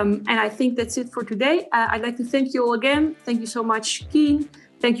 And I think that's it for today. I'd like to thank you all again. Thank you so much, Keen.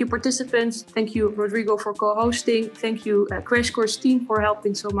 Thank you, participants. Thank you, Rodrigo, for co-hosting. Thank you, Crash Course team, for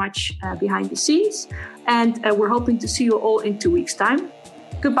helping so much behind the scenes. And we're hoping to see you all in 2 weeks' time.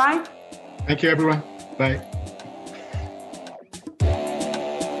 Goodbye. Thank you, everyone. Bye.